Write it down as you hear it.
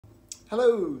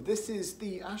Hello, this is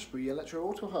the Ashbury Electro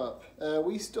Autoharp.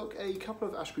 We stock a couple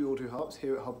of Ashbury Autoharps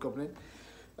here at Hobgoblin.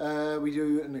 We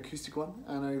do an acoustic one,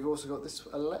 and we've also got this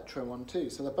electro one too.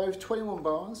 So they're both 21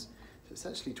 bars, so it's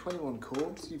actually 21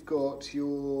 chords. You've got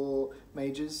your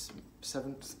majors,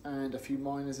 sevenths, and a few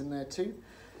minors in there too.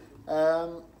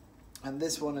 And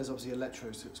this one is obviously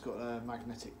electro, so it's got a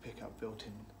magnetic pickup built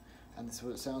in. And this is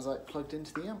what it sounds like plugged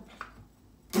into the amp.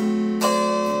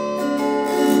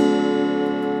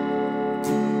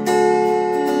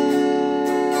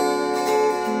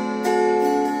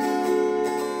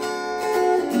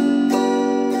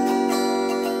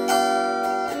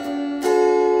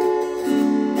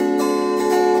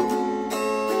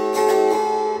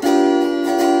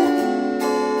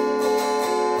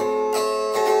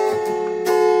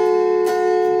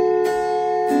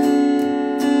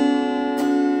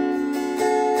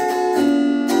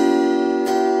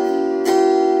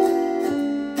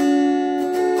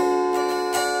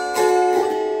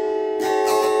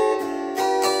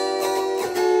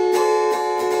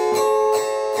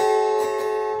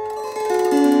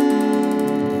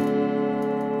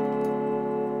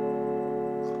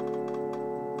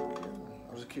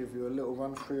 Give you a little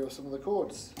run through of some of the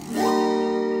chords.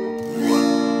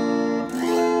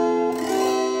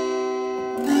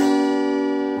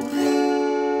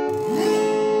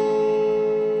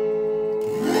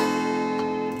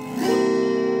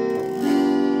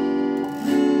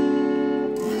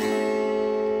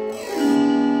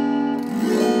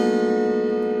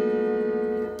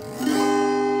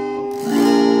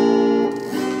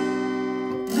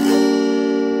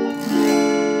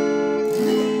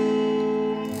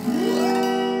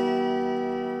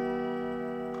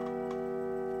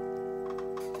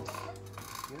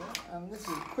 And this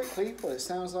is quickly what it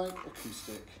sounds like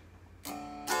acoustic.